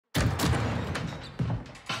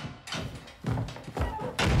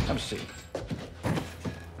diplomacy.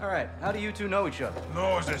 All right, how do you two know each other?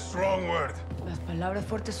 No is a strong word. Las palabras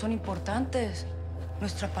fuertes son importantes.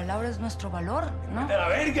 Nuestra palabra es nuestro valor, ¿no? ¡De la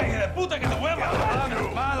verga, hija de puta, que te voy a matar!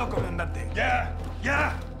 Armado, comandante. ¡Ya!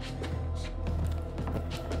 ¡Ya!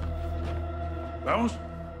 ¿Vamos?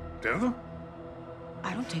 ¿Cerdo?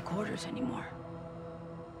 I don't take orders anymore.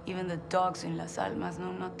 Even the dogs in Las Almas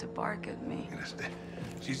know not to bark at me.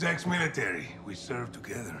 She's ex-military. We served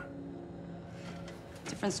together.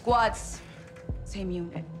 Different squads, same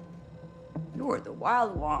unit. You were the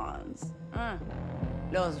wild ones.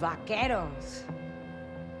 Los vaqueros.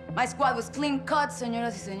 My squad was clean cut,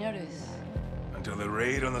 señoras y señores. Until the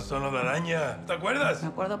raid on the Son of la Araña. ¿Te acuerdas? Me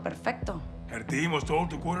acuerdo perfecto. Her team was told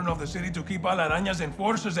to cordon off the city to keep all Araña's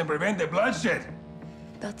enforcers and prevent the bloodshed.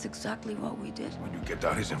 That's exactly what we did. Well, you kept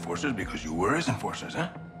out his enforcers because you were his enforcers, huh?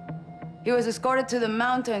 He was escorted to the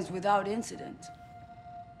mountains without incident.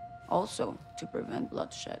 Also, to prevent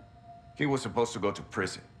bloodshed. He was supposed to go to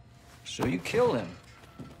prison. So you killed him,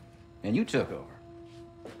 and you took over.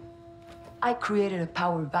 I created a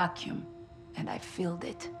power vacuum, and I filled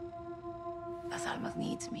it. Las Almas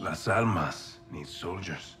needs me. Las Almas needs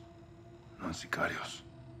soldiers, not sicarios.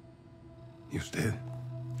 Y usted?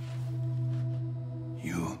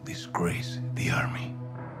 You disgrace the army.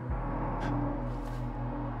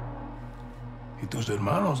 Y tus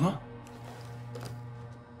hermanos, no?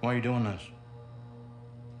 Why are you doing this?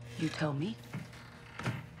 You tell me.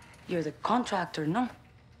 You're the contractor, no?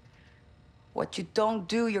 What you don't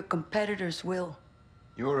do, your competitors will.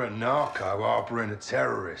 You're a narco harboring a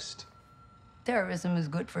terrorist. Terrorism is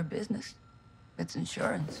good for business. It's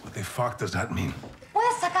insurance. What the fuck does that mean?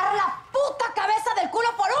 ¡Puedes sacar la puta cabeza del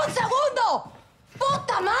culo por un segundo!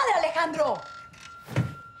 ¡Puta madre, Alejandro!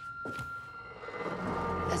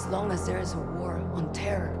 As long as there is a war on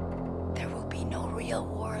terror, there will be no real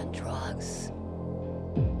war on drugs.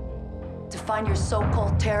 To find your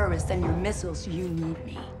so-called terrorists and your missiles, you need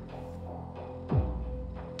me.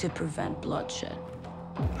 To prevent bloodshed.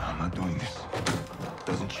 No, I'm not doing this.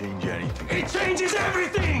 Doesn't change anything. It changes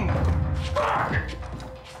everything! Fuck!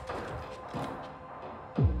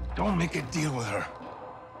 Don't make a deal with her.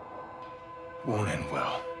 Won't end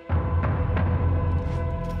well.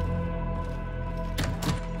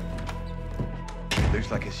 Looks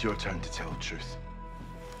like it's your turn to tell the truth.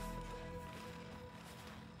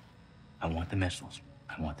 I want the missiles,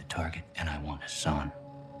 I want the target, and I want Hassan.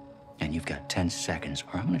 And you've got 10 seconds,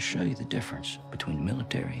 or I'm gonna show you the difference between the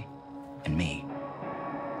military and me.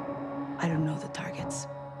 I don't know the targets.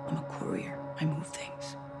 I'm a courier. I move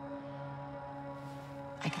things.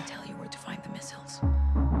 I can tell you where to find the missiles.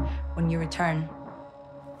 When you return,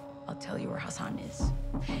 I'll tell you where Hassan is.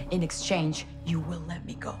 In exchange, you will let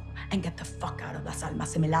me go and get the fuck out of Las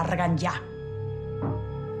Almas. Se me largan ya.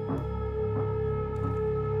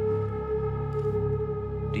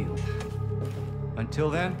 Deal. Until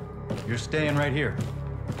then, you're staying right here.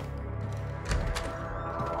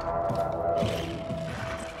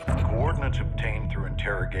 Coordinates obtained through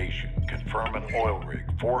interrogation confirm an oil rig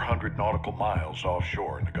 400 nautical miles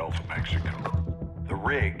offshore in the Gulf of Mexico. The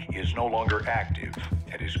rig is no longer active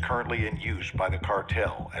and is currently in use by the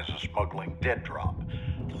cartel as a smuggling dead drop.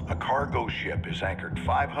 A cargo ship is anchored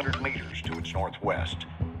 500 meters to its northwest.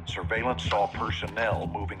 Surveillance saw personnel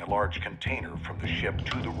moving a large container from the ship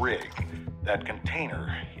to the rig. That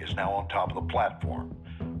container is now on top of the platform.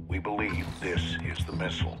 We believe this is the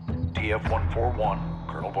missile. TF-141,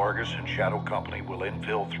 Colonel Vargas and Shadow Company will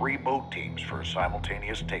infill 3 boat teams for a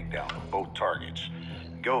simultaneous takedown of both targets.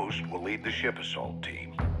 Ghost will lead the ship assault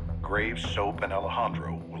team. Graves, Soap, and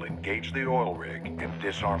Alejandro will engage the oil rig and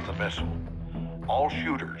disarm the missile. All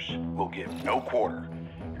shooters will give no quarter.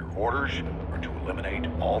 Your orders are to eliminate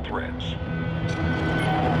all threats.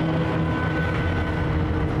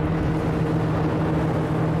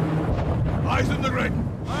 Eyes on the rig!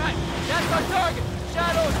 All right, that's our target.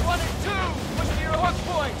 Shadows 1 and 2. Push to your hook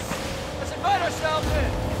points. Let's invite ourselves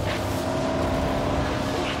in.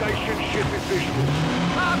 Station ship is visual.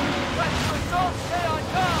 Copy. Press to assault. Stay on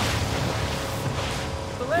comm.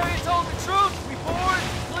 Valerian told the truth. We board,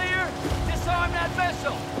 clear, disarm that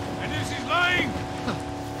vessel. And this is lying!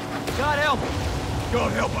 God help.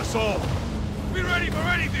 God help us all! Be ready for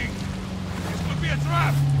anything! This could be a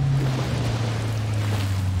trap!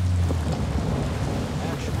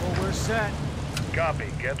 Actual, we're set. Copy.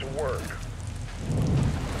 Get to work.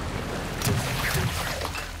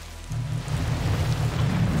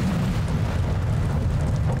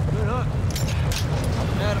 Good hook.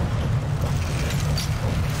 At him.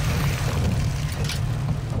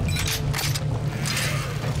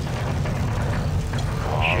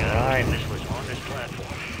 Should I missiles on this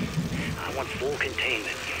platform? I want full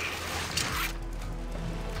containment.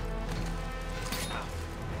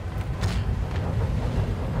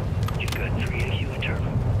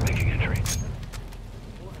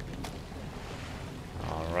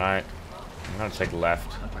 right. I'm gonna take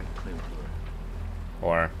left.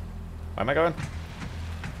 Or... Where am I going?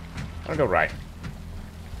 I'm gonna go right.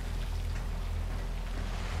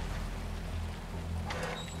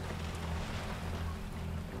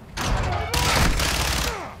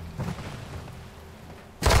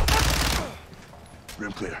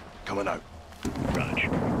 Room clear. Coming out. Roger.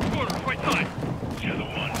 Order, quite time. Shadow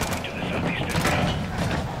 1, moving to the southeast entrance.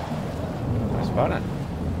 I spot it.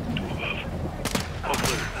 2 above. All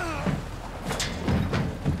clear.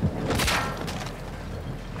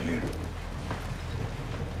 Here.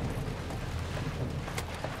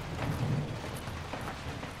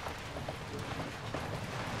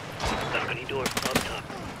 Balcony door up top.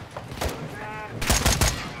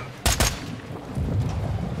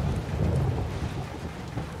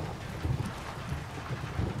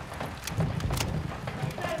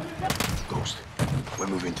 Ghost. We're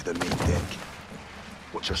moving to the main deck.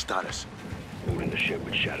 What's your status? Moving the ship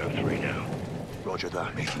with Shadow 3 now. Roger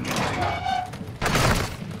that. Making it.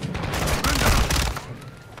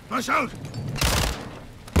 Flash out!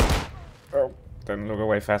 Oh, didn't look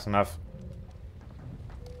away fast enough.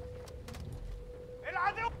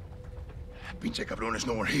 Pinche cabrones,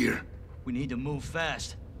 no one here. We need to move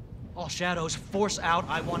fast. All shadows, force out.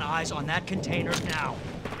 I want eyes on that container now.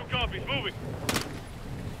 Two copies, moving.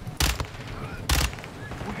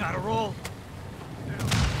 We gotta roll.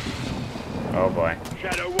 Oh boy.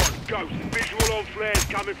 Shadow 1, Ghost. Visual on flares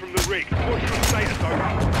coming from the rig. What's your status, over?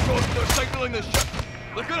 Ghost, they're signaling the ship.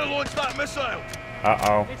 They're gonna launch that missile.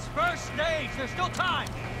 Uh-oh. It's first stage. There's still time.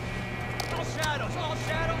 All shadows.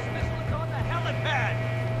 Missile is on the helipad.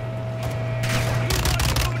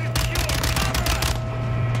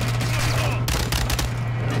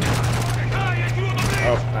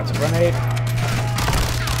 Oh, that's a grenade.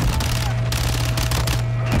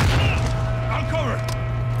 I'm covered.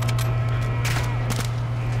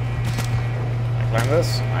 Can I climb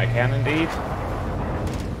this? I can indeed.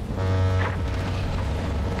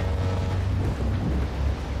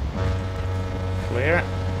 Clear.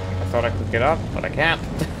 I thought I could get up, but I can't.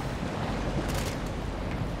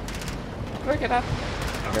 Can I get up?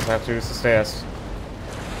 I guess I have to use the stairs.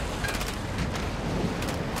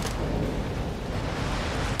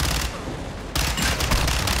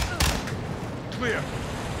 Clear.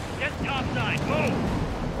 Get topside, move!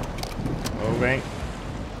 Moving.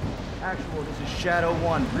 Actual, this is Shadow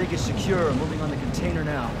 1. Rig is secure. Moving on the container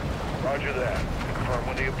now. Roger that. Confirm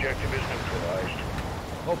when the objective is neutralized.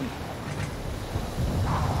 Open.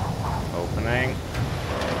 Opening.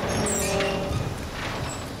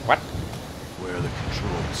 What? Where are the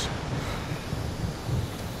controls?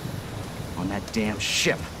 On that damn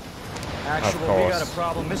ship. Actual, we got a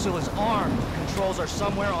problem. Missile is armed. Controls are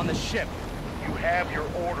somewhere on the ship. You have your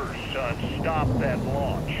orders, son. Stop that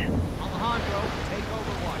launch. Alejandro, take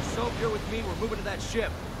overwatch. Soap, you're with me. We're moving to that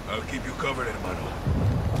ship. I'll keep you covered, hermano.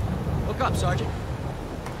 Look up, Sergeant.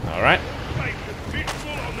 All right. Station,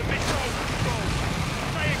 visual on the missile control.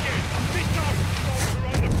 Say again, missile controls are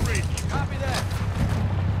on the bridge. Copy that.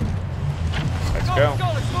 Let's go.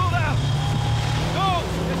 Let's move out. Go!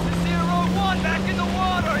 This is 0-1, back in the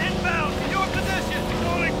water, inbound, to your position.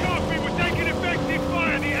 Solid copy, we're taking effective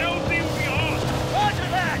fire. The LZ will be on. Roger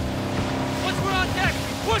that. Once we're on deck,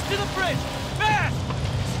 push to the bridge. Fast!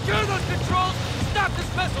 Secure those controls. Stop this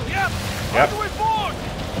vessel, yep? Yep. On the way forward.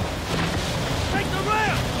 Take the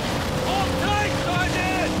ramp. Hold tight,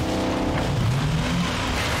 Sergeant.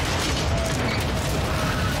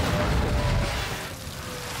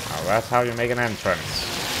 Now that's how you make an entrance.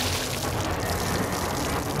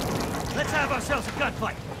 Let's have ourselves a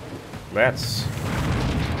gunfight. Let's.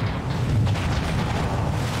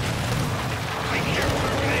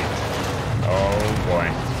 Oh boy.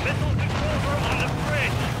 Missile controls are on the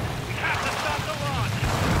bridge. We have to stop the launch.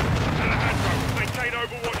 Alejandro, maintain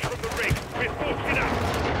overwatch from the rig. We're forcing up.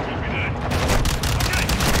 Copy that. Okay,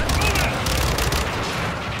 let's move out.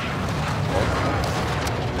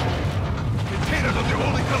 Containers are the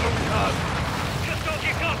only cover we have. Just don't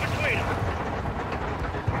get caught between them.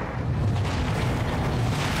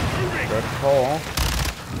 Through rig. Good call.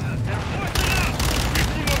 Force it up.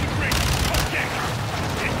 Visual on the bridge. Top deck.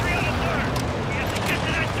 Entry on the third. We have to get to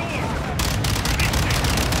that door.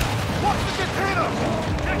 Watch the container!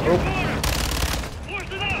 Check your corner.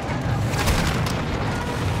 Force it up.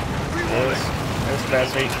 There's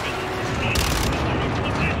Bessie.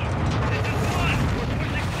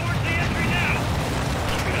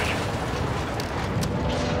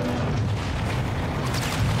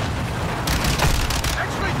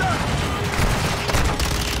 Actually done!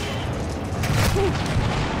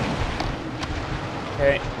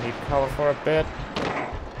 Okay, need cover for a bit.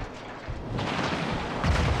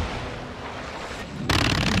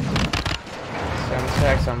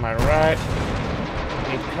 attacks on my right.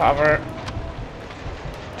 Need cover.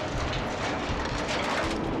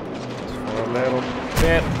 Just for a little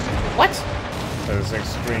bit. What? That is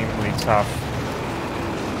extremely tough.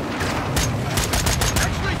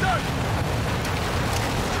 Actually done!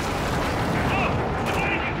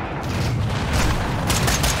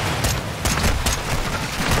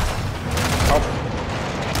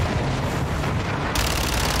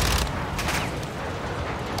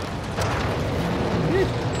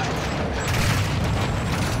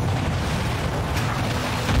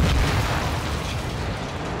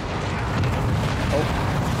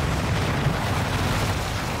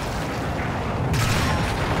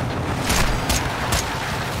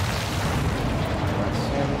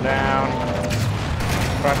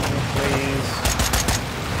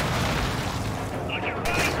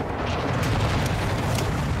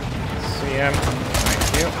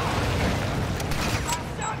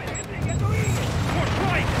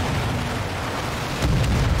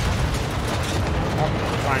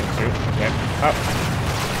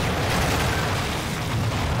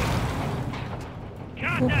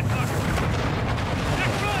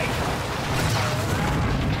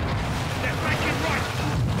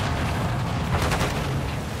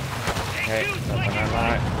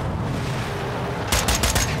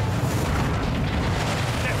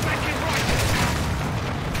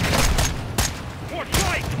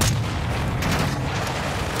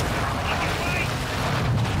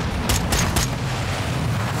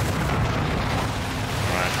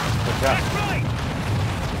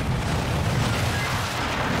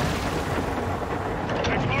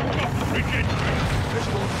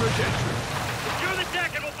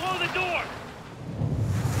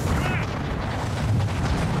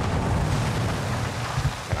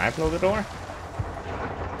 Blow the door?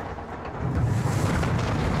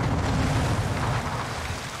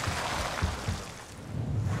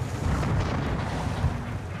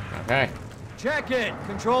 Okay. Check it.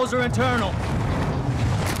 Controls are internal. All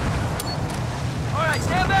right,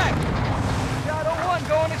 stand back. Shadow 1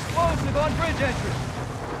 going explosive on bridge entry.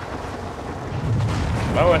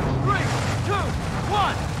 Blow it. 3, 2,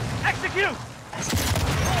 1, execute.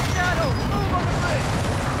 All Shadows, move on the bridge.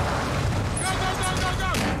 Go, go, go, go, go.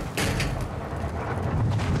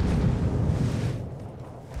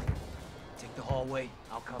 Hallway,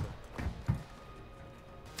 I'll cover.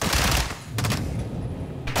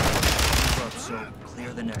 Up, so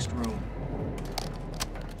clear the next room.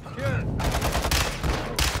 Here.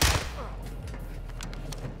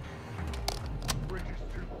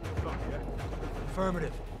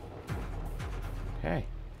 Affirmative. Okay.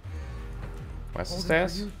 What's the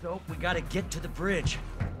stairs? We gotta get to the bridge.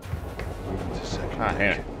 Ah,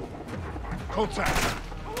 here. Contact!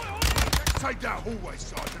 Take that hallway,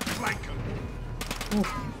 Sergeant. Flank him.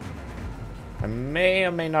 I may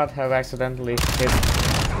or may not have accidentally hit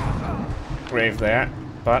Grave there,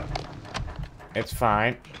 but it's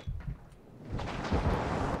fine.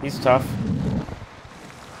 He's tough.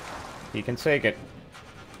 He can take it.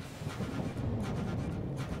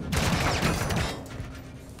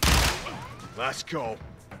 Let's go.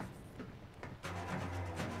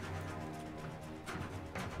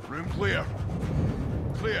 Room clear.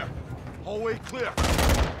 Clear. Hallway clear.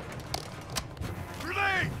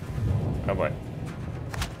 Grenade! Oh boy.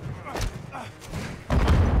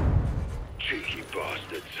 Cheeky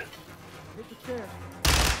bastards. Hit the stairs.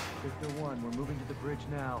 Victor 1, we're moving to the bridge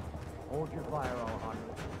now. Hold your fire,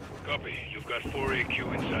 Alejandro. Copy. You've got 4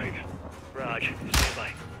 AQ inside. Raj, stand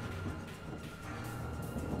by.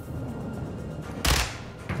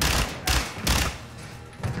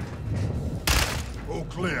 All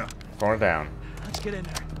clear. 4 down. Let's get in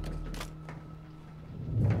there.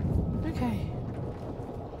 Okay.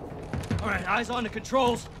 All right, eyes on the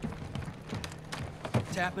controls.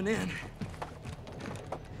 Tapping in.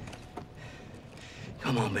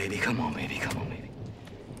 Come on, baby. Come on, baby. Come on, baby.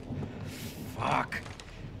 Fuck.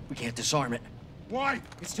 We can't disarm it. Why?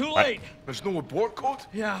 It's too late. There's no abort code?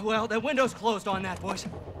 Yeah, well, that window's closed on that, boys.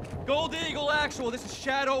 Gold Eagle Actual, this is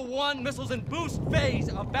Shadow 1, missiles in boost phase,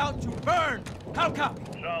 about to burn. How copy?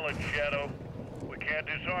 Solid, Shadow. We can't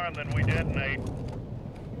disarm, then we detonate.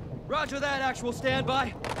 Roger that, Actual,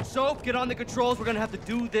 standby. Soap, get on the controls. We're gonna have to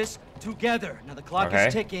do this together. Now, the clock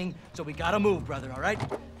is ticking, so we gotta move, brother, all right?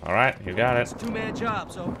 All right, you got it. It's a two-man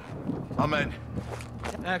job, so... I'm in.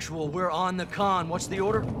 Actual, we're on the con. What's the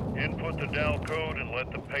order? Input the DAL code and let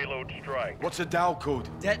the payload strike. What's a DAL code?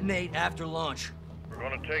 Detonate after launch. We're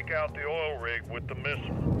gonna take out the oil rig with the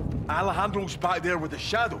missile. Alejandro's back there with the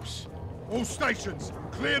shadows. All stations,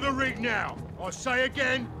 clear the rig now. I say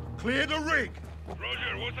again, clear the rig.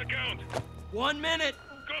 Roger, what's the count? 1 minute.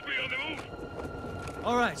 Copy, on the move.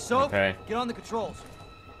 All right, so Okay. get on the controls.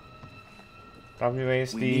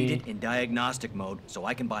 WASD. We need it in diagnostic mode so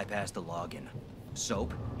I can bypass the login.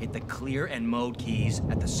 Soap, hit the clear and mode keys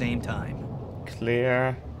at the same time.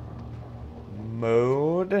 Clear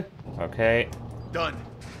mode. Okay. Done.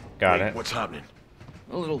 Got Wait, it. what's happening?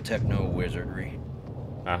 A little techno wizardry.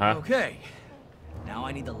 Uh-huh. Okay. Now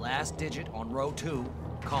I need the last digit on row 2,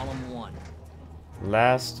 column 1.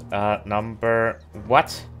 Last number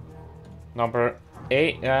what? Number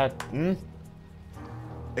 8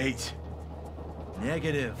 8.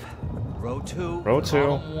 Negative. Row 2, Row 2,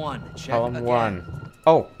 column 1. Check column again. 1.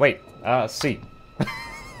 Oh, wait. C.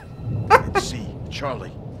 C.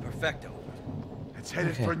 Charlie. Perfecto. It's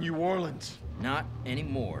headed Okay. for New Orleans. Not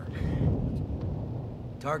anymore.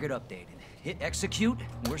 Target updated. Hit execute.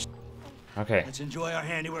 We're Okay. Let's enjoy our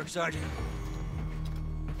handiwork, Sergeant.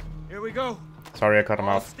 Here we go. Sorry I cut him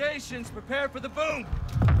All off. stations, prepare for the boom.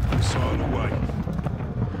 It's on the way.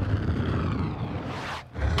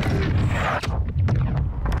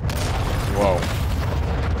 Whoa.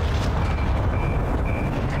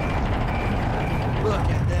 Look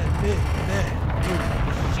at that big man.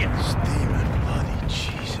 Shit. Steaming bloody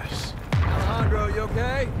Jesus. Alejandro, you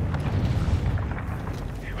okay?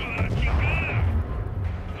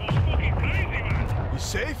 You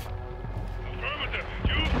safe? Affirmative.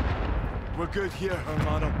 You? We're good here,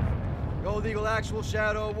 hermano. Gold Eagle Actual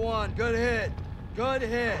Shadow 1. Good hit. Good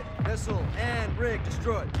hit. Missile and rig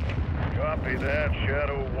destroyed. Copy that,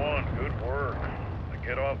 Shadow 1. Good work. Now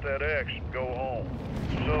get off that X and go home.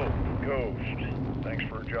 So, Ghost, thanks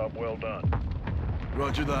for a job well done.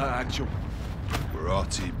 Roger that, Actual. We're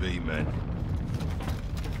RTB, men.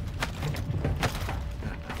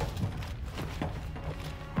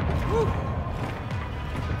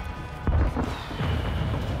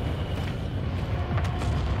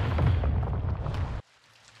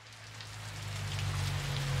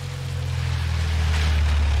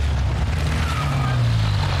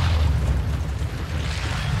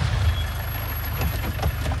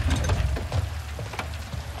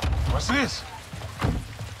 What's this?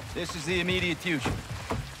 This is the immediate future.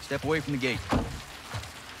 Step away from the gate.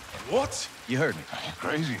 What? You heard me. You're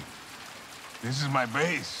crazy. This is my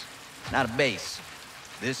base. Not a base.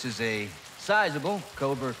 This is a sizable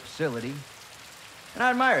covert facility, and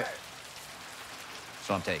I admire it.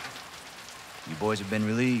 So I'm taking. You boys have been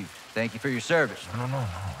relieved. Thank you for your service. No.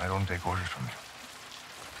 I don't take orders from you.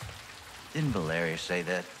 Didn't Valeria say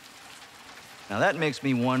that? Now that makes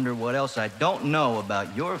me wonder what else I don't know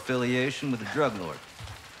about your affiliation with the drug lord.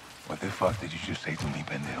 What the fuck did you just say to me,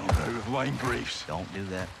 pendejo? Line briefs. Don't do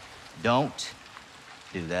that. Don't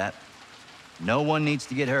do that. No one needs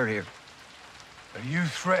to get hurt here. Are you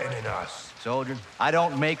threatening us? Soldier, I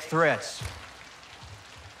don't make threats.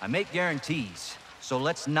 I make guarantees. So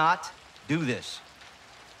let's not do this.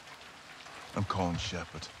 I'm calling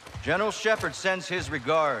Shepard. General Shepard sends his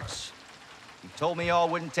regards. He told me y'all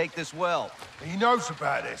wouldn't take this well. He knows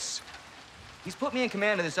about this. He's put me in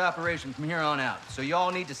command of this operation from here on out. So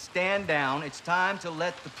y'all need to stand down. It's time to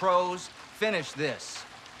let the pros finish this.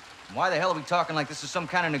 And why the hell are we talking like this is some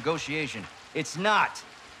kind of negotiation? It's not.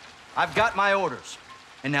 I've got my orders.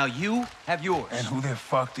 And now you have yours. And who the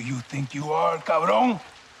fuck do you think you are, cabron?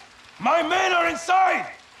 My men are inside!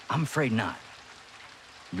 I'm afraid not.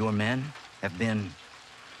 Your men have been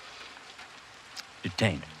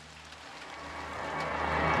detained.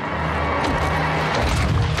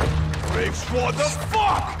 Graves, what the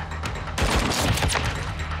fuck?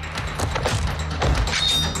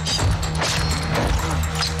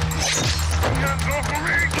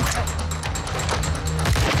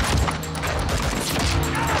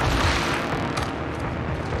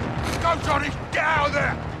 Go, Johnny! Get out of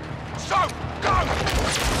there! So,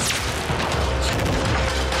 go!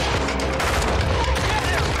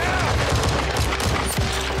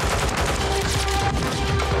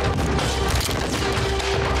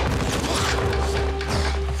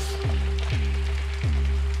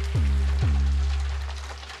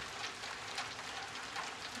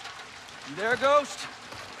 You there, Ghost?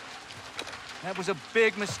 That was a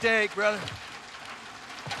big mistake, brother.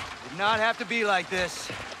 Did not have to be like this.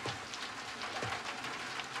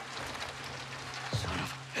 Son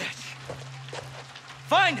of a bitch.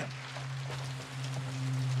 Find him!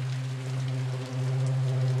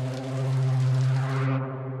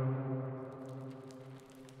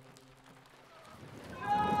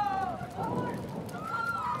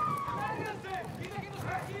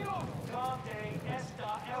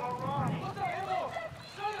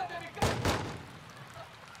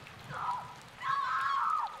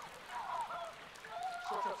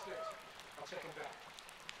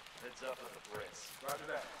 Heads up on the Brits. Roger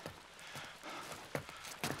that.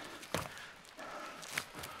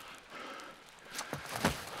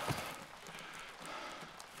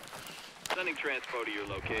 Sending transpo to your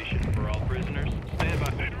location for all prisoners. Stand by.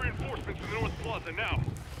 Need reinforcements in the North Plaza now.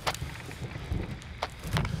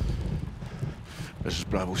 This is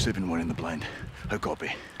Bravo 7-1 in the blind. How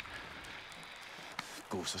copy?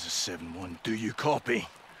 Ghost, this is 7-1. Do you copy?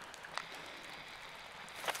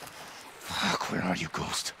 Fuck, where are you,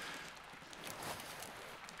 Ghost?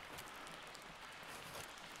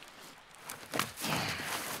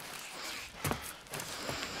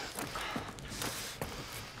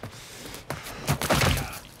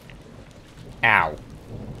 Ow.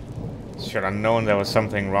 Should have known there was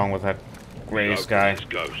something wrong with that Graves guy.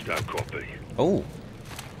 Ghost, how copy? Oh.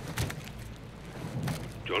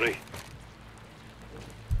 Johnny?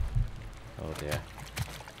 Oh dear.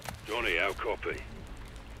 Johnny, how copy?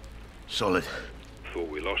 Solid. Thought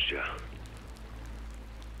we lost you.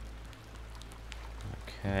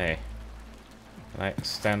 Okay. Can I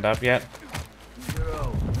stand up yet?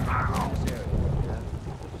 0. This area. Yeah.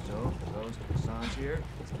 So, Ghost, Hassan's here.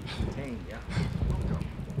 Let's keep contained, yeah?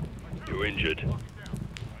 You injured?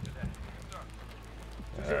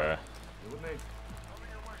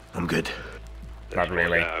 I'm good. Not Let's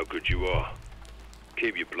really. find out how good you are.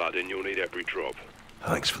 Keep your blood in, you'll need every drop.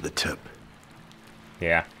 Thanks for the tip.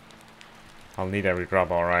 Yeah. I'll need every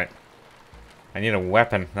drop, alright. I need a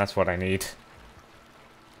weapon, that's what I need.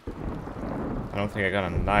 I don't think I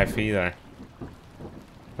got a knife either.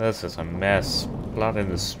 This is a mess. Blood in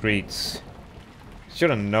the streets. Should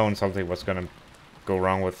have known something was gonna go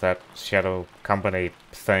wrong with that Shadow Company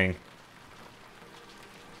thing.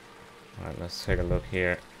 Alright, let's take a look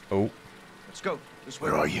here. Oh. Let's go. This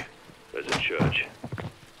way. Where are you? There's a church.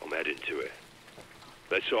 I'm heading to it.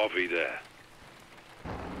 Let's RV there.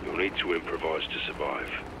 You'll need to improvise to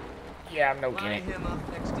survive. Yeah, I'm no Line kidding. him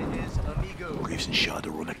up next to his amigo. Graves and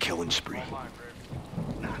Shadow on a killing spree.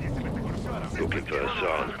 Looking for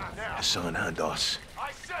Hassan. Hassan and us.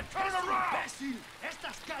 I said turn around!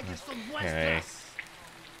 Okay.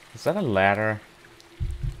 Is that a ladder?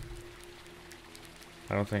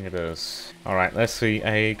 I don't think it is. Alright, let's see.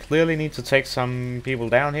 I clearly need to take some people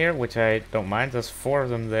down here, which I don't mind. There's 4 of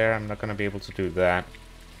them there. I'm not going to be able to do that.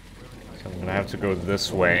 So I'm going to have to go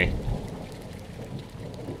this way.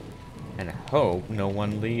 And I hope no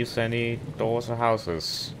one leaves any doors or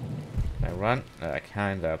houses. Can I run?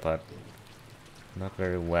 Kinda, but not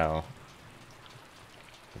very well.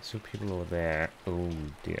 There's 2 people over there. Oh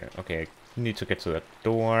dear. Okay, I need to get to the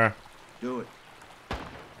door. Do it.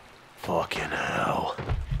 Fucking hell.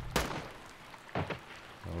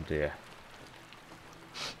 Oh dear.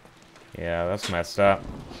 Yeah, that's messed up.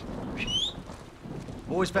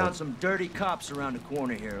 Boys found some dirty cops around the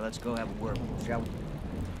corner here. Let's go have a word with them, shall we?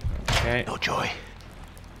 Okay. No joy.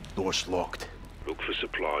 Door's locked. Look for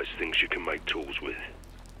supplies, things you can make tools with.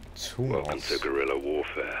 Tools. Welcome to guerrilla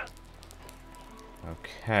warfare.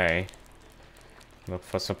 Okay. Look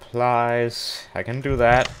for supplies. I can do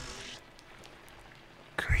that.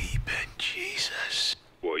 Creeping Jesus.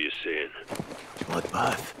 What are you seeing?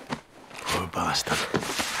 Bloodbath. Poor bastard.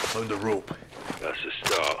 Found a rope. That's a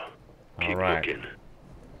start. Keep Alright. looking.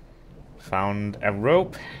 Found a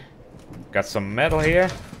rope. Got some metal here.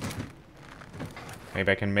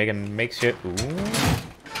 Maybe I can make a makeshift. Ooh.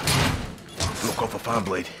 Look off a fan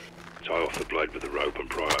blade. Tie off the blade with the rope and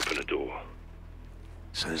pry open a door.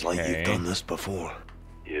 Sounds like Okay. you've done this before.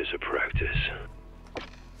 Years of practice.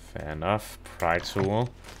 Fair enough. Pry tool.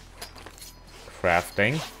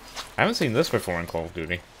 Crafting. I haven't seen this before in Call of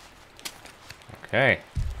Duty. Okay.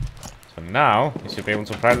 So now, you should be able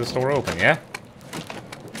to pry this door open, yeah?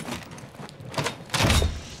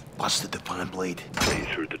 Busted the fan blade. Are you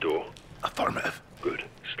through the door? Affirmative. Good.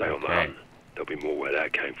 Stay on the Okay. hunt. There'll be more where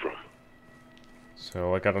that came from.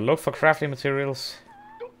 So I gotta look for crafting materials.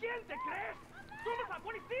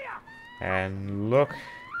 And look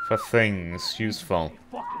for things useful.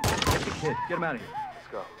 Get the kid. Get him out of here. Let's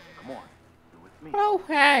go. Come on. You're with me. Oh,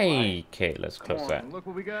 hey! Okay, let's Come close on, that. look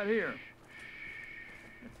what we got here.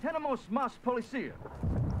 Tenemos más policía.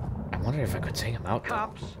 I wonder if I could take him out, though.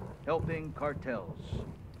 Cops helping cartels.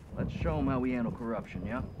 Let's show them how we handle corruption,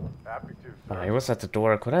 yeah? Happy to, sir. He was at the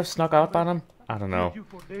door. Could I have snuck out on him? I don't know. You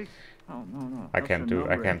for this? Oh, no. I can't do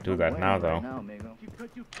that now, though. Now, amigo. You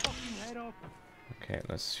cut your fucking head off. Okay,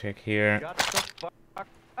 let's check here. Got the fuck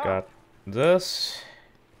out. Got this.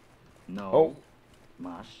 No. Oh,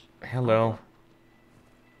 Mas. hello.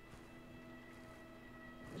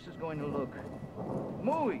 This is going to look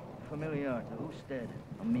muy familiar to usted,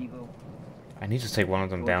 amigo. I need to take one of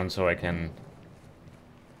them down so I can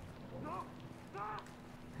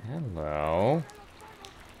Hello.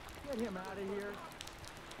 Get him out of here.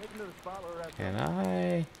 Take him to the spot where we're at. Can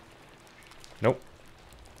I? Nope.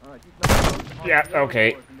 All right, Yeah,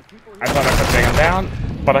 okay. I thought I could take him down,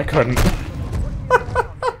 but I couldn't.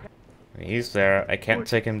 He's there. I can't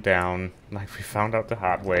take him down. Like we found out the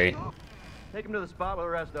hard way. Take him to the spot with the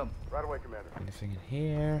rest of them. Right away, Commander. Anything in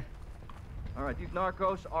here? All right, these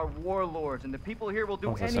narcos are warlords, and the people here will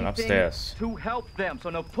do there's an anything upstairs. to help them. So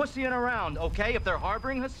no pussying around, okay? If they're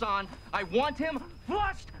harboring Hassan, I want him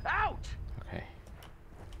flushed out. Okay.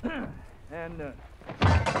 And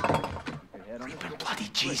Bloody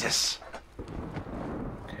Jesus.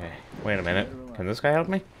 Okay. Wait a minute. Can this guy help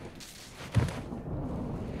me?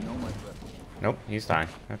 Nope, he's dying.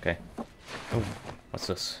 Okay. Oh, what's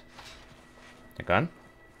this? A gun?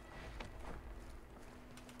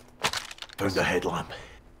 Found a headlamp.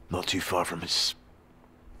 Not too far from his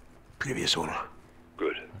previous owner.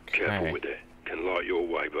 Good. Careful with it. Can light your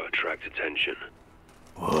way but attract attention.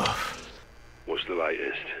 Woof. What's the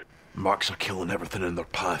latest? Marks are killing everything in their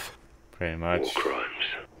path. Pretty much. War crimes.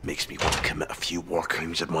 Makes me want to commit a few war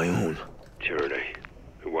crimes of my own. Tyranny.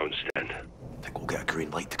 It won't stand. Think we'll get a green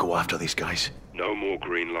light to go after these guys? No more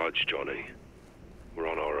green lights, Johnny. We're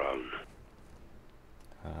on our own.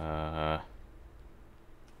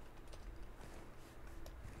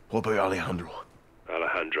 What about Alejandro?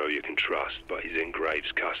 Alejandro you can trust, but he's in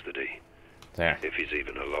Graves' custody. There. If he's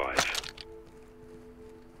even alive.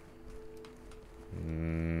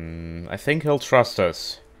 I think he'll trust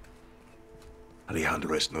us.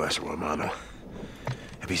 Alejandro es nuestro hermano.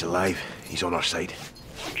 If he's alive, he's on our side.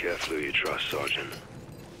 Be careful who you trust, Sergeant.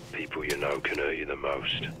 People you know can hurt you the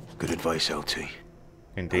most. Good advice, LT.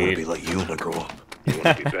 Indeed. I want to be like you when I grow up. You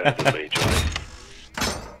want to be better than me, Johnny.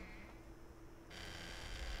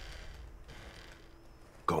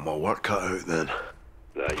 Got my work cut out then.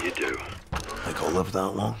 That you do. Think I'll live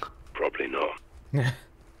that long? Probably not.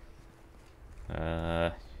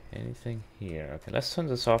 Anything here? Okay, let's turn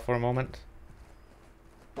this off for a moment.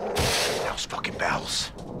 Those fucking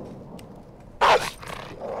bells.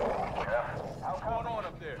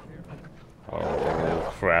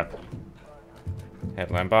 Oh, crap.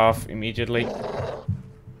 Headlamp off immediately.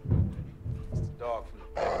 Dog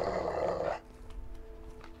food.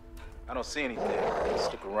 I don't see anything.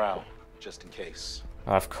 Stick around, just in case.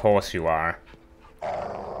 Of course you are.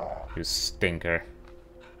 You stinker.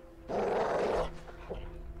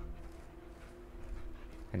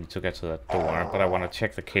 I need to get to that door, but I want to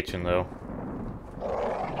check the kitchen though.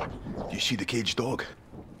 You see the caged dog?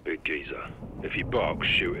 Big geezer. If he barks,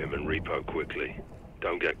 shoot him and repo quickly.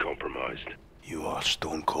 Don't get compromised. You are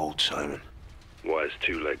stone cold, Simon. Why has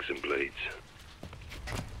 2 legs and bleeds?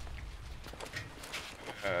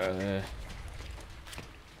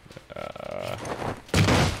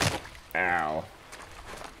 Ow.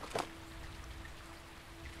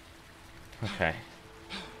 Okay.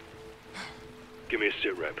 Give me a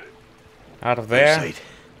sit rep. Out of there. Outside.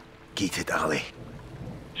 Gated alley.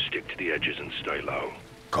 Stick to the edges and stay low.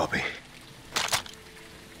 Copy.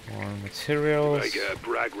 More materials. I get a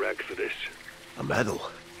brag rag for this. A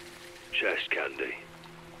medal. Chest candy.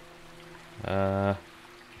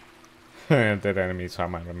 Dead enemies are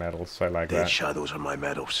my medals. I like Dead that. shadows are my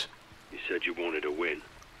medals. You said you wanted a win.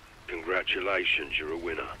 Congratulations, you're a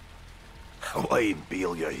winner. Hawaiian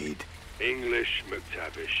Beale, you heed. English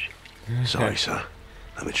McTavish. Sorry, sir.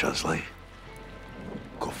 Let me translate.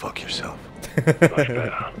 Go fuck yourself. Much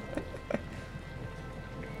better.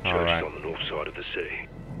 All Church right. on the north side of the city.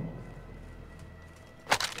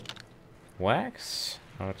 Wax?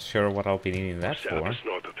 Not sure what I'll be needing that Set up for. a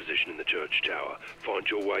sniper position in the church tower. Find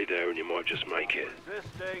your way there and you might just make it. This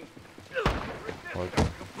thing.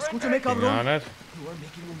 Escúchame, Working cabrón. on it. You are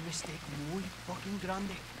making un mistake muy fucking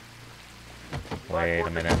grande. Wait a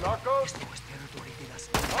minute. Narcos? Esto es territory de las...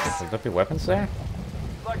 Will there be weapons there?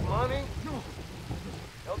 Like money? No.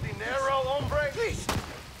 El dinero, hombre? Please.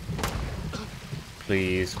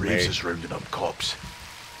 Please, Graves mate. is rounding up cops.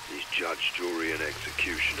 He's judge, jury, and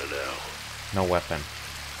executioner now. No weapon.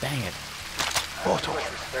 Dang it. Otto. Good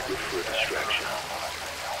for a distraction.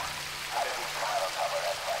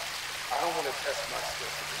 I don't want to test my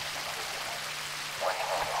skills.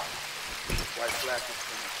 White flag is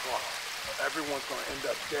going to be gone. Everyone's going to end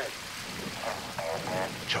up dead.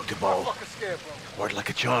 Chuck the ball. Fucking scared, bro. Word like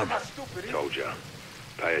a charm. Not stupid. Told ya.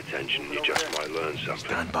 Pay attention, you just might learn something.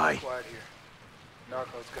 Stand by. Quiet here.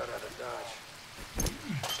 Narcos got out of Dodge.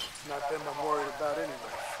 It's not them I'm worried about anyway.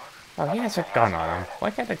 Oh, he has a gun on him.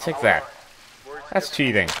 Why can't I take that? That's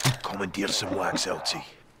cheating. Commandeer some wax, LT.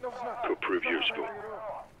 Could prove useful.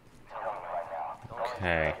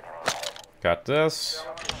 Okay. Got this.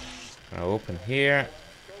 Gonna open here.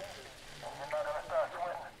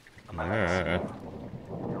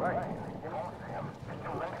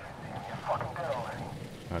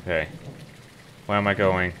 Okay. Where am I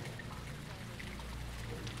going?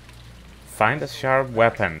 Find a sharp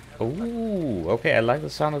weapon. Ooh, okay, I like the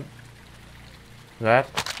sound of that.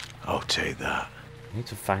 I'll take that. I need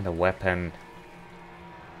to find a weapon.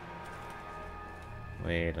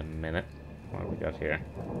 Wait a minute. What do we got here?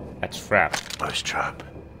 A trap. Mouse trap.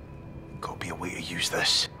 Gotta be a way to use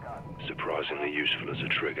this. Surprisingly useful as a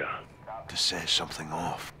trigger. To set something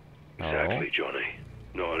off. Exactly, Johnny.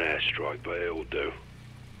 Not an airstrike, but it'll do.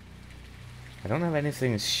 I don't have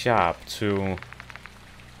anything sharp to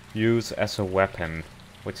use as a weapon,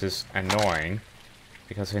 which is annoying,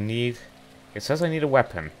 because I need... It says I need a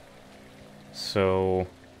weapon. So...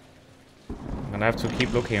 I'm gonna have to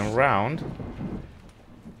keep looking around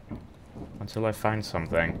until I find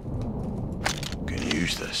something. Can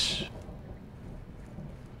use this.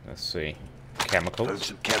 Let's see. Chemicals. Found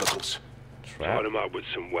some chemicals. Trap. Light them up with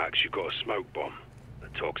some wax. You've got a smoke bomb.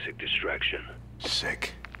 A toxic distraction.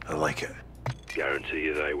 Sick. I like it. Guarantee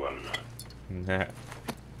you they won't. Nah.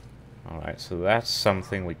 Alright, so that's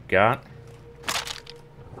something we got.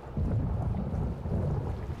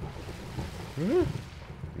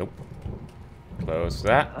 Nope. Close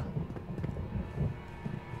that.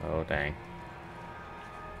 Oh, dang.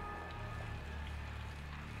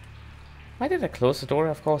 Why did I close the door?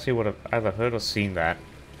 Of course he would have either heard or seen that.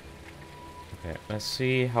 Okay, let's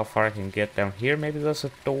see how far I can get down here. Maybe there's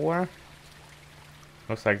a door.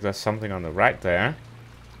 Looks like there's something on the right there.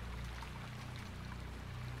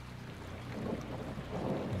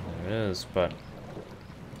 There is, but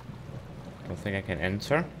I don't think I can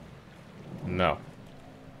enter. No.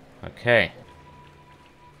 Okay.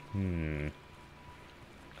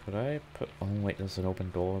 Could I put... Oh wait, there's an open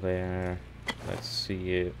door there. Let's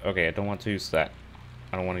see it. Okay, I don't want to use that.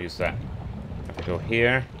 I don't want to use that. I have to go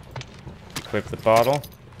here. Equip the bottle.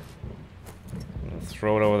 And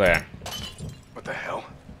throw it over there. What the hell?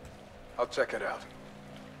 I'll check it out.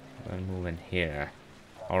 Then move in here.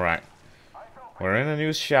 Alright. We're in a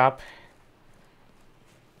new shop.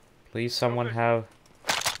 Please someone have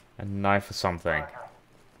a knife or something.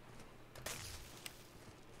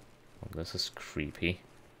 Oh, this is creepy.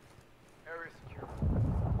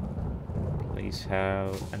 Please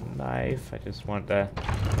have a knife. I just want a...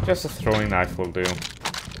 Just a throwing knife will do.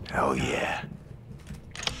 Hell yeah.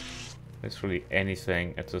 Literally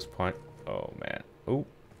anything at this point. Oh man. Oh,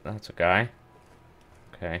 that's a guy.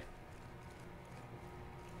 Okay.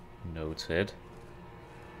 Noted.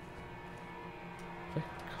 If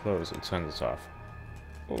I close and turn this off.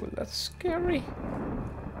 Oh, that's scary.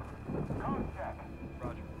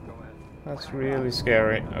 That's really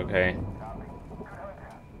scary. Okay.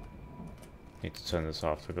 Need to turn this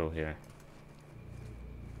off to go here.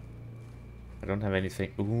 I don't have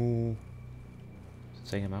anything. Ooh.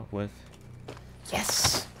 To take him out with.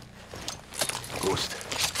 Yes! Ghost.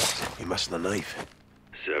 You missing a knife?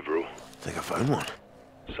 Several. Think I found one.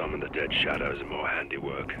 Some of the dead shadows are my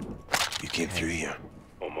handiwork. You came through here.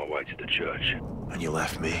 On my way to the church. And you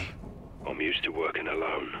left me. I'm used to working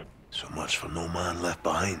alone. So much for no man left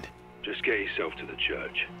behind. Just get yourself to the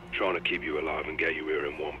church. Trying to keep you alive and get you here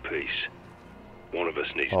in one piece. One of us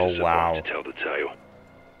needs to survive to tell the tale.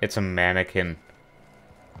 It's a mannequin.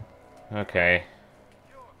 Okay.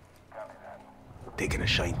 Taking a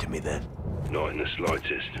shine to me then. Not in the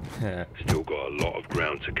slightest. Still got a lot of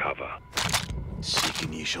ground to cover.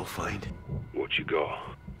 Seeking you shall find. What you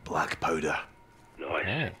got? Black powder. Nice.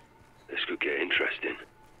 Hey. This could get interesting.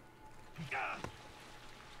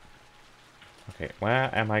 Okay,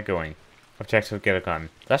 where am I going? Objective, get a gun.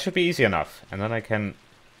 That should be easy enough. And then I can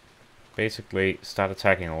basically start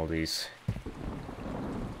attacking all these.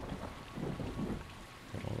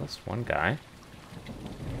 Well, that's one guy.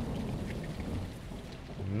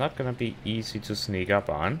 Not gonna be easy to sneak up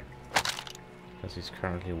on. Because he's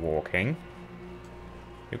currently walking.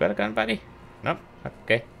 You got a gun, buddy? Nope.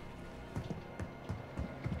 Okay.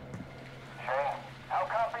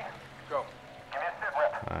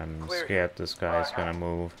 I'm scared this guy's gonna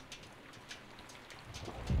move.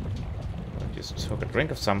 I just took a drink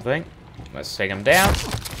of something. Let's take him down.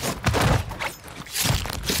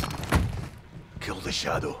 Kill the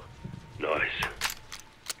shadow. Nice.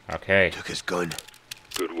 Okay. Took his gun.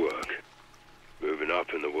 Good work. Moving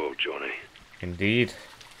up in the world, Johnny. Indeed.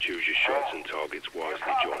 Choose your shots and targets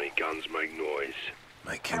wisely, Johnny. Guns make noise.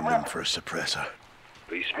 My kingdom for a suppressor.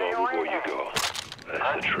 Be smart with what you got.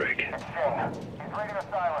 That's the trick. He's radio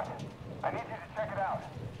silent. I need you to check it out.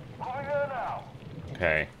 Moving there now.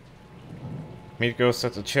 Okay. Meet Ghost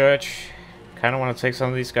at the church. Kinda wanna take some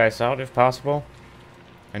of these guys out if possible.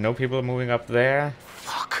 I know people are moving up there.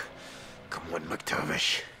 Fuck. One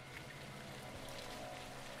McTavish.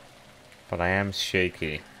 But I am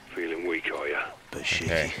shaky. Feeling weak, are ya? Bit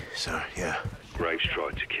shaky, sir, yeah. Graves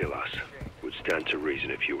tried to kill us. Would stand to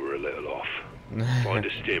reason if you were a little off. Find a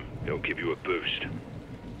stim, it'll give you a boost.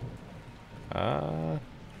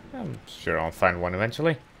 I'm sure I'll find one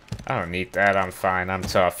eventually. I don't need that, I'm fine, I'm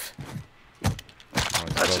tough.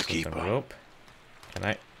 That's a keeper. Rope. Can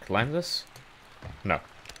I climb this? No.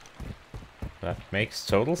 That makes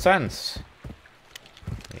total sense.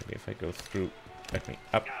 Maybe if I go through, let me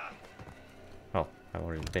up. Oh, I've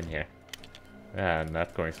already been here.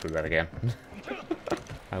 Not going through that again.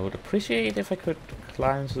 I would appreciate if I could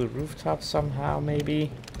climb to the rooftop somehow,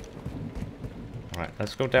 maybe. Alright,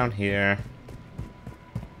 let's go down here.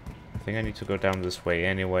 I think I need to go down this way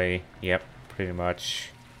anyway. Yep, pretty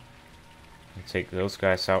much. Take those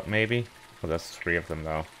guys out, maybe. Well, that's 3 of them,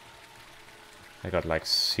 though. I got, like,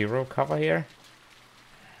 0 cover here.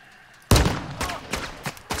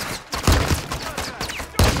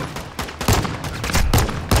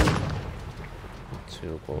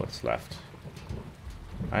 2 bullets left.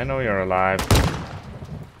 I know you're alive.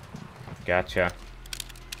 Gotcha.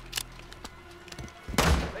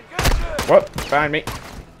 Whoop! Find me!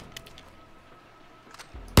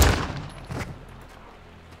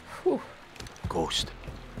 Whew. Ghost.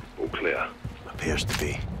 All clear. Appears to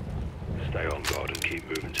be. Stay on guard and keep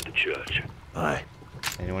moving to the church. Aye.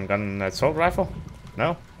 Anyone got an assault rifle?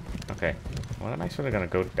 No? Okay. Well, I'm actually gonna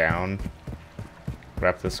go down.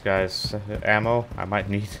 Grab this guy's ammo. I might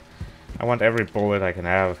need... I want every bullet I can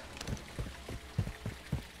have.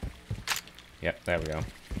 Yep, there we go.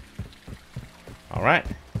 Alright.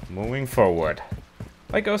 Moving forward.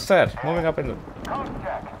 Like Ghost said, moving up in the... Comms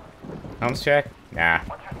check. Comms check? Nah.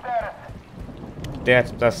 What's your status?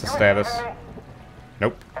 Dead, that's the status. You hear me?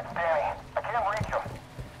 Nope. It's Danny. I can't reach him.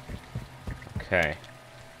 Okay.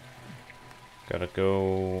 Gotta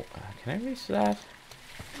go... can I reach that?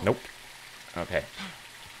 Nope. Okay.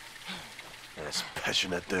 It's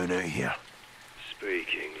pissing it down out here.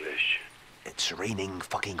 Speak English. It's raining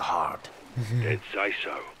fucking hard. Did say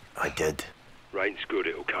so. I did. Rain's good,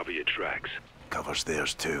 it'll cover your tracks. Covers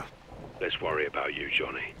theirs too. Let's worry about you,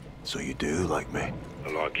 Johnny. So you do like me? I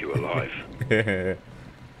like you alive. Okay.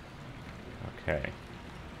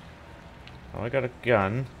 Well, I got a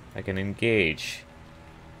gun. I can engage.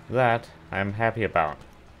 That I'm happy about.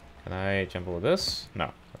 Can I jump over this?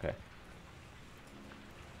 No. Okay.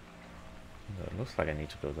 It looks like I need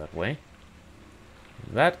to go that way.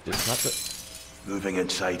 That is not the... Moving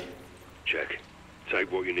inside. Check.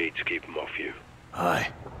 Take what you need to keep them off you.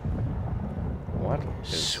 Aye. What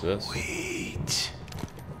is this? Sweet.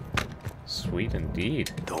 Sweet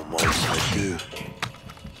indeed. Don't mind if I do.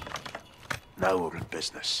 Now we're in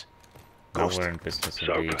business. Now Ghost. we're in business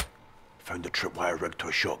Soap. indeed. Found a tripwire rigged to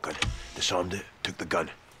a shotgun. Disarmed it, took the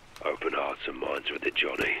gun. Open hearts and minds with it,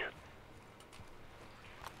 Johnny.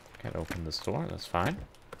 Can't open this door, that's fine.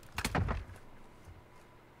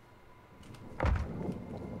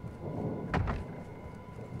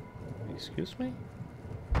 Excuse me?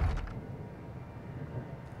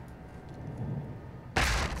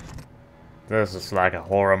 This is like a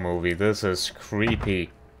horror movie. This is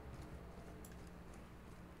creepy.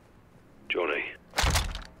 Johnny,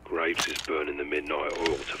 Graves is burning the midnight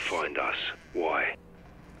oil to find us. Why?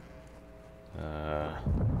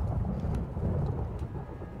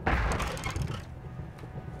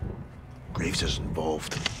 Graves is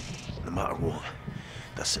involved. No matter what,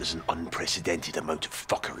 this is an unprecedented amount of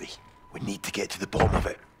fuckery. We need to get to the bottom of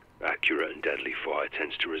it. Accurate and deadly fire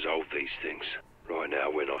tends to resolve these things. Right now,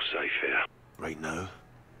 we're not safe here. Right now,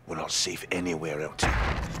 we're not safe anywhere else.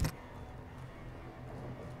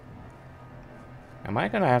 Am I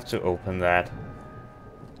gonna have to open that?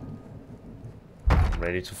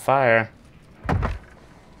 Ready to fire.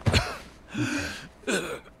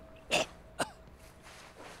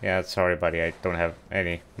 Yeah, sorry buddy, I don't have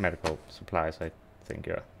any medical supplies. I think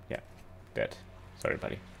you're, yeah, dead. Sorry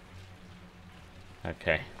buddy.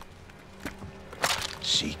 Okay.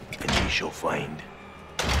 Seek and ye shall find.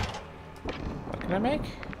 What can I make?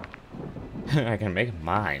 I can make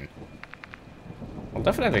mine. I'll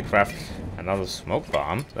definitely craft another smoke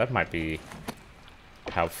bomb. That might be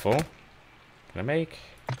helpful. Can I make...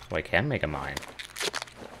 Oh, I can make a mine.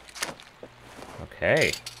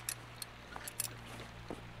 Okay.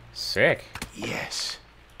 Sick. Yes.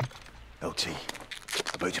 LT,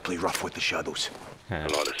 about to play rough with the shadows. I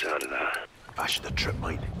like the sound of that. Fashion a trip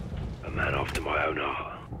mine. A man after my own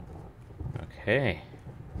heart. Okay.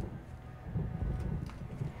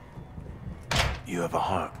 You have a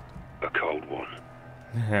heart. A cold one.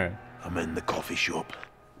 I'm in the coffee shop.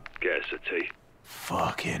 Get us a tea.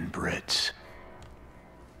 Fucking Brits.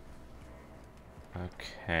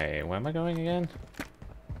 Okay, where am I going again?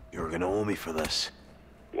 You're gonna owe me for this.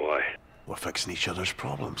 Why? We're fixing each other's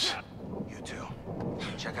problems. You too.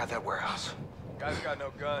 Check out that warehouse. Guy's got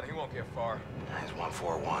no gun. He won't get far. He's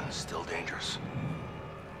 141, still dangerous.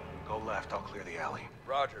 Go left, I'll clear the alley.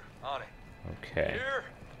 Roger. On it. Okay. Here.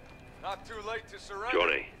 Not too late to surrender.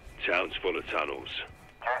 Johnny, town's full of tunnels.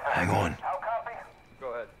 Hang on. How copy?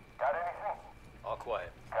 Go ahead. Got anything? All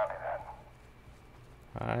quiet. Copy that.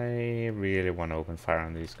 I really want to open fire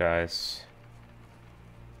on these guys.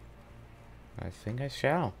 I think I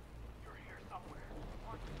shall.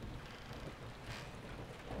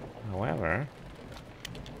 However,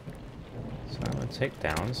 silent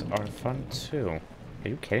takedowns are fun too. Are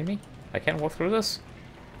you kidding me? I can't walk through this?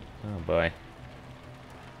 Oh boy.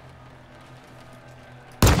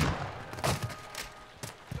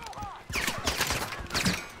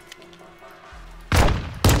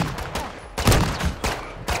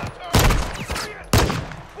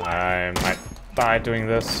 I might die doing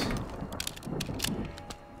this.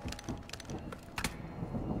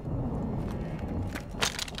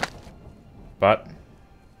 But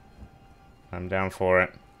I'm down for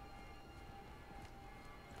it.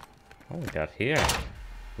 What we got here?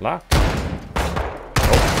 Locked.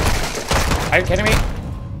 Oh. Are you kidding me?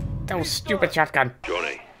 That was stupid shotgun.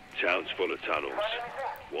 Johnny, town's full of tunnels.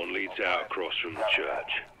 One leads out across from the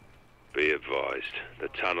church. Be advised, the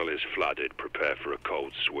tunnel is flooded. Prepare for a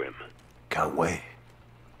cold swim. Can't wait.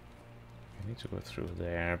 I need to go through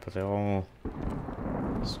there, but they're all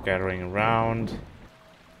scattering around.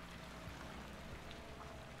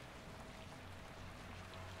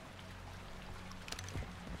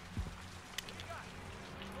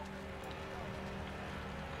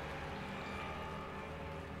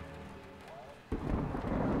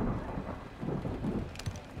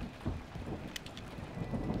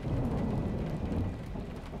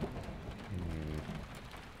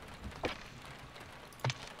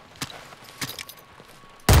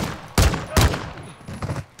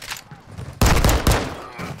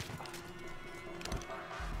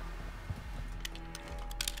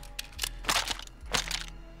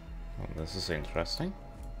 This is interesting.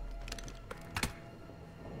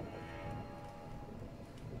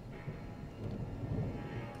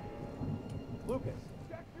 Lucas,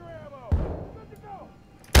 check your ammo. Good to go.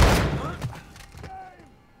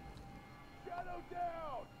 Shadow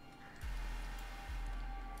down.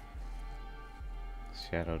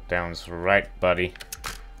 Shadow down's right, buddy.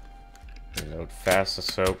 Reload fast as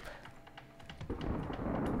soap.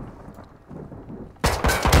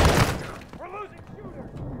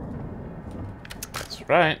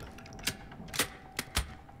 Right.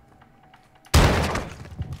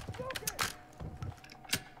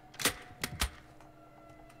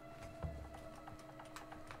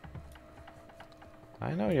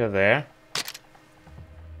 I know you're there.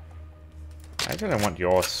 I didn't want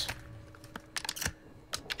yours.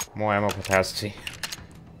 More ammo capacity.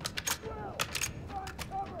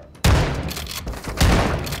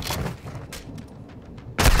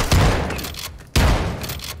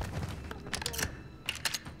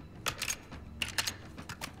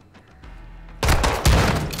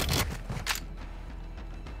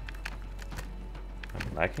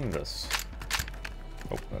 Liking this.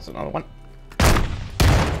 Oh, there's another one.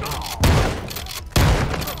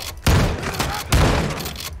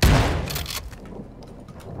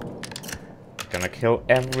 Gonna kill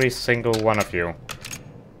every single one of you.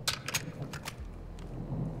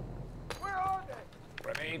 Where are they?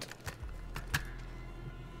 Grenade.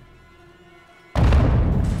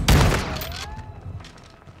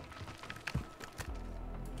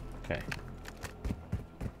 Okay.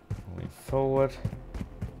 Moving forward.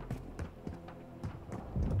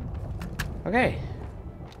 Okay.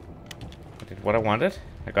 I did what I wanted.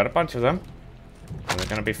 I got a bunch of them. And they're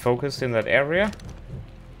gonna be focused in that area.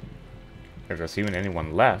 If there's even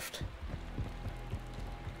anyone left.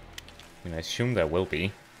 I mean, I assume there will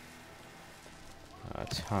be.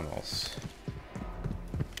 Tunnels.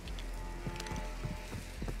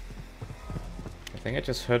 I think I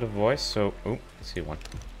just heard a voice, so... Oh, I see one.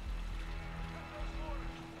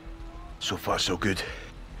 So far, so good.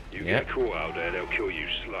 You get caught out there, they'll kill you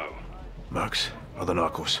slow. Marks, are the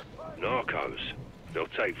narcos? Narcos? They'll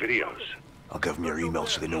take videos. I'll give them your email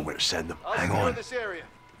so they know where to send them. Hang I'll on. this area.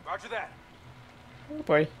 Roger that. Oh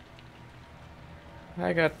boy.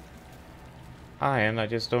 I got iron, I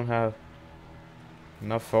just don't have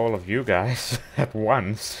enough for all of you guys at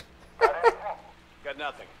once. Got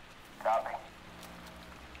nothing. Copy.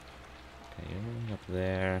 Okay, you're moving up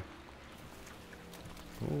there.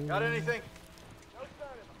 Ooh. Got anything?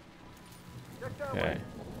 Okay.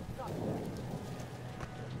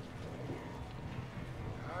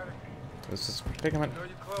 This is a predicament. Know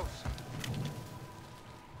you close.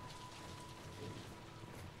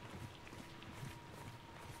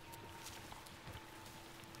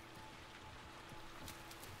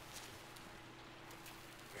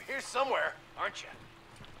 You're here somewhere, aren't you?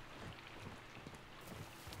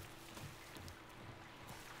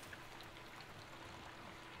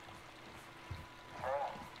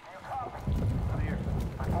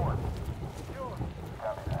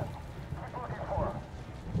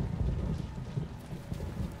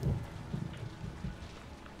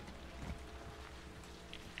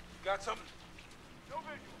 Got something? No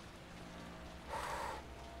visual.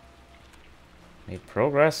 Made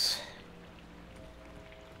progress.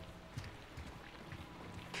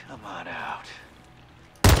 Come on out.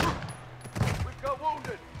 We've got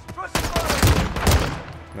wounded. Suppress the fire.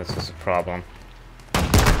 This is a problem.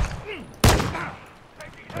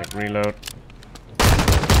 Quick reload.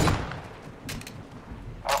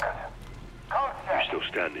 You still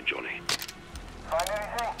standing, Johnny? Find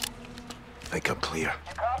anything? Think I'm clear.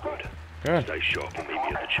 Good. Good. Stay sharp and meet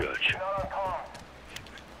me at the church. Not on comms.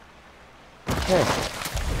 Okay.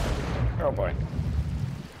 Oh boy.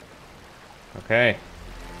 Okay.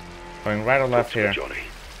 Going right or left here? Johnny.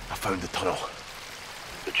 I found the tunnel.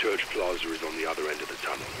 The church plaza is on the other end of the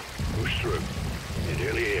tunnel. Push through. You're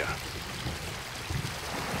nearly here.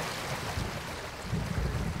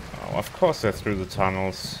 Oh, of course they're through the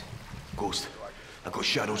tunnels. Ghost, I got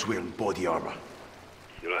shadows wearing body armor.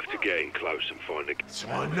 You'll have to get in close and find the...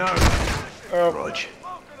 Oh no! Rog.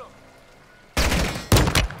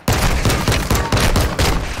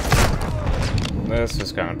 This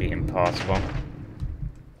is gonna be impossible.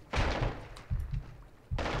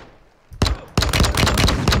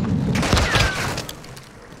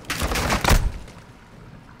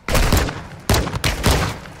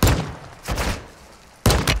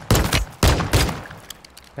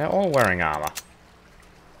 They're all wearing armor.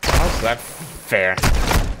 How's that fair?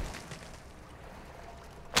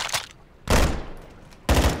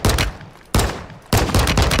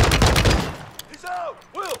 He's out!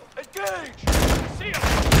 Will, engage! See him!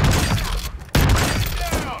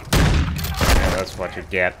 Down! Yeah, that's what you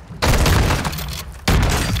get.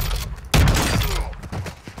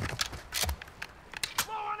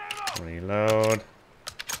 Reload.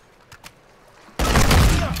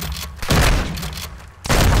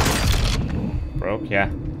 Broke, yeah.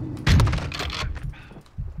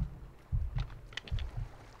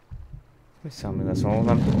 Please tell me that's all of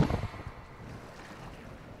them.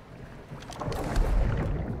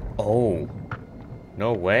 Oh.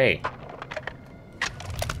 No way.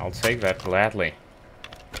 I'll take that gladly.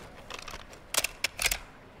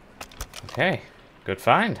 Okay. Good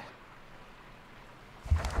find.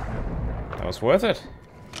 That was worth it.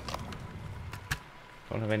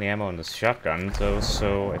 Don't have any ammo in this shotgun, though,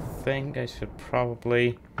 so I think I should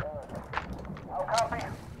probably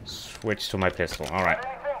switch to my pistol. Alright.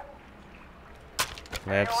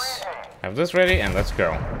 Let's have this ready and let's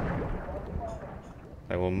go.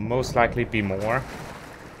 There will most likely be more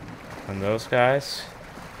than those guys.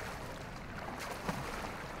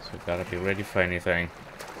 So gotta be ready for anything.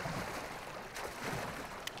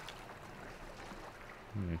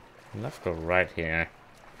 Left or right here?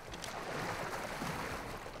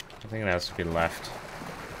 I think it has to be left.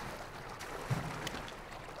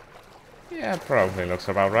 Yeah, probably looks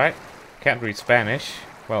about right. Can't read Spanish.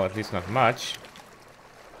 Well, at least not much.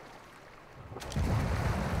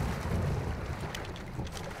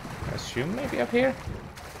 I assume maybe up here?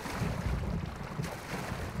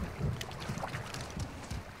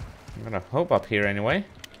 I'm gonna hope up here anyway.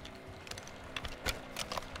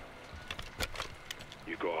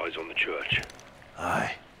 You got eyes on the church?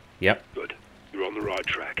 Aye. Yep. Good. You're on the right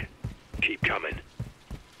track. Keep coming.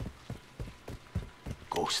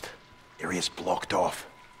 Ghost, area's blocked off.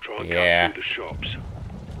 Try and Yeah. cut through the shops.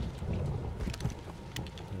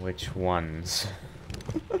 Which ones?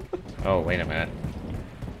 Oh, wait a minute.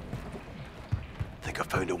 Think I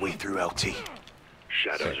found a way through LT.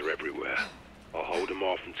 Shadows are everywhere. I'll hold them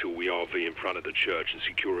off until we RV in front of the church and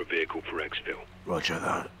secure a vehicle for exfil. Roger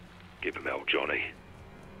that. Give him hell, Johnny.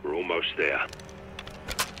 We're almost there.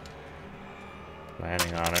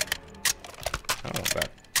 Planning on it. Oh, that.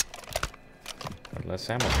 Got less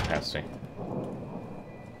ammo capacity.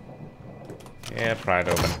 Yeah, pry it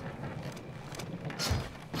open.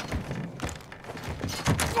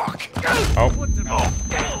 Fuck! Oh. What the... Oh.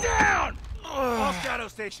 Get down! All shadow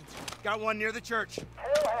stations. Got one near the church.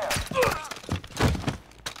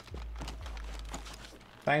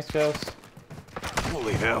 Thanks, Ghost.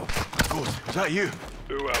 Holy hell. Ghost, is that you?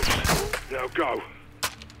 Who else? Now go.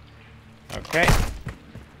 Okay.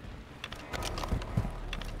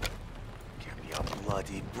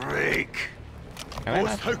 Bloody break. Can I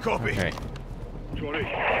not? How copy? Okay. Johnny,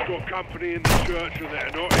 I've got company in the church and they're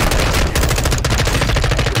not in.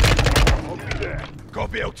 I'll be there.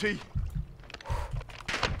 Copy, LT.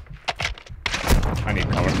 I need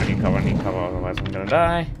cover, I need cover, I need cover, otherwise I'm gonna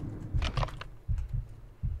die.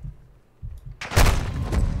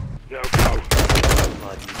 Now go.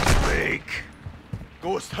 Bloody break.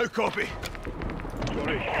 Ghost, how copy?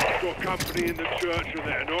 Johnny, I've got company in the church and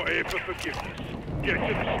they're not here for forgiveness. Get to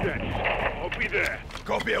the steps. I'll be there.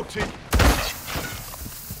 Copy, LT. Get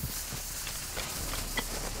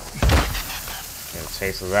a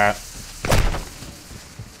taste of that.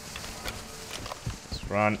 Let's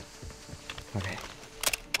run. Okay.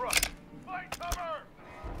 Fight cover!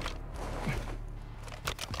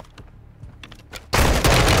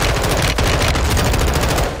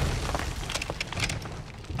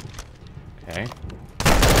 Okay.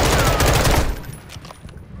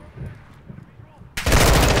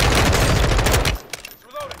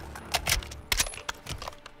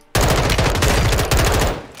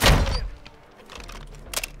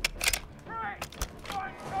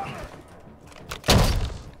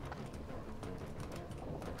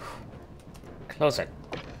 Close it.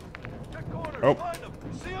 Oh.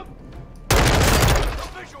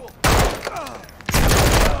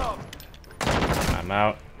 I'm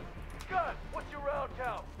out. What's your round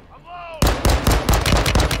count? I'm low.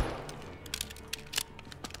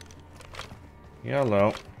 You're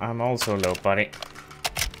low. I'm also low, buddy.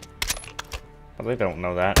 But they don't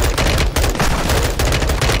know that.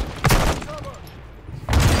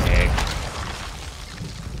 Okay.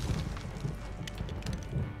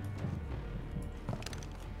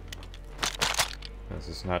 This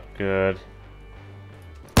is not good.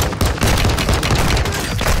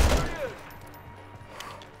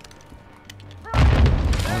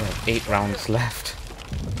 Only 8 rounds left.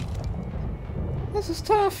 This is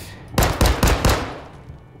tough.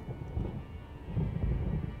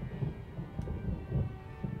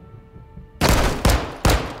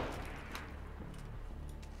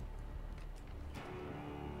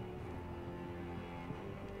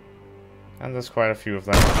 And there's quite a few of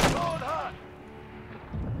them.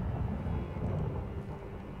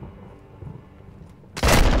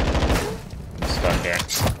 Stuck here.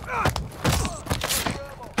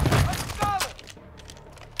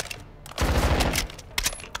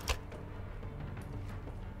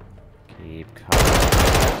 Keep coming.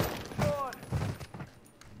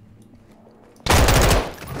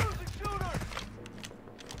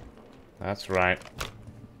 That's right.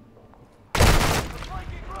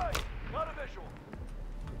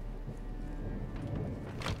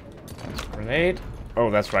 Grenade. Oh,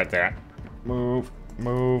 that's right there. Move.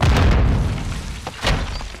 Move.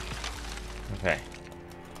 Okay.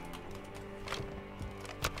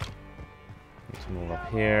 Let's move up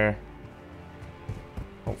here.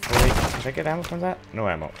 Hopefully. Did I get ammo from that? No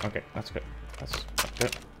ammo. Okay, that's good. That's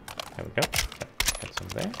good. There we go. Get some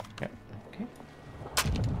there. Yep. Okay.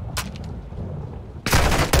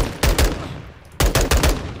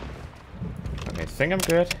 Okay, I think I'm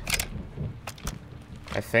good.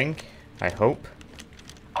 I think. I hope.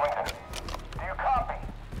 Clinton, do you copy?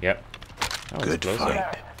 Yep. Oh, Good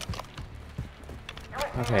fight.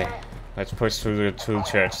 Okay, let's push through the tool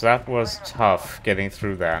church. That was tough getting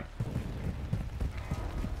through that.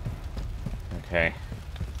 Okay.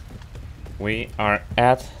 We are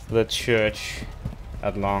at the church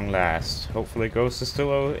at long last. Hopefully Ghost is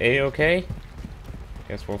still A-okay.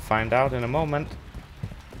 Guess we'll find out in a moment.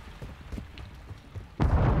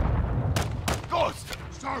 Ghost!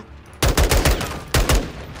 Start!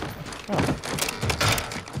 Oh.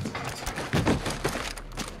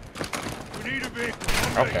 We need a vehicle.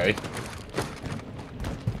 Okay.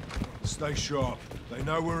 Stay sharp. They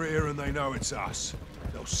know we're here and they know it's us.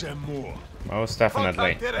 They'll send more. Most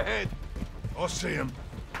definitely. Dead ahead. I see him.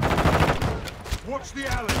 Watch the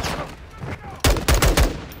alley.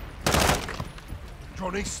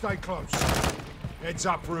 Johnny, stay close. Heads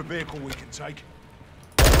up for a vehicle we can take.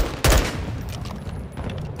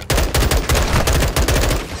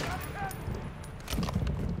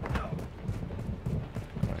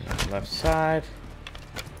 Going on the left side.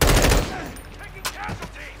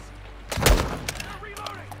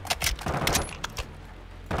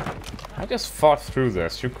 I just fought through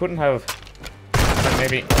this. You couldn't have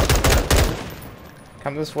maybe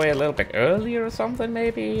come this way a little bit earlier or something,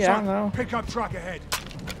 maybe? I don't know. Pick up truck ahead.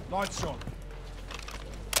 Lights on.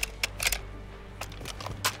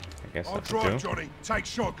 I guess I'll that's what I drive, do. Johnny. Take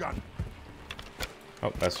shotgun.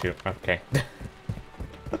 Oh, that's you. Okay.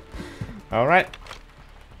 Alright.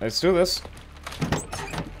 Let's do this.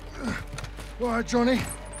 All right, Johnny.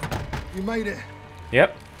 You made it.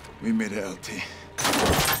 Yep. We made it, LT.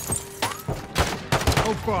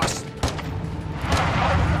 Go fast.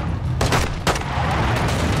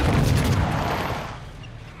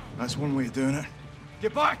 That's one way of doing it.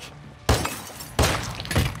 Get back!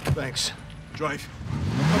 Thanks. Drive.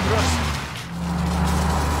 Under us.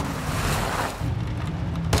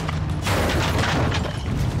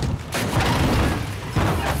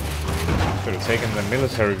 Should have taken the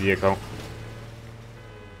military vehicle.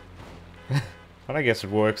 But I guess it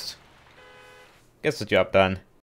works. Gets the job done.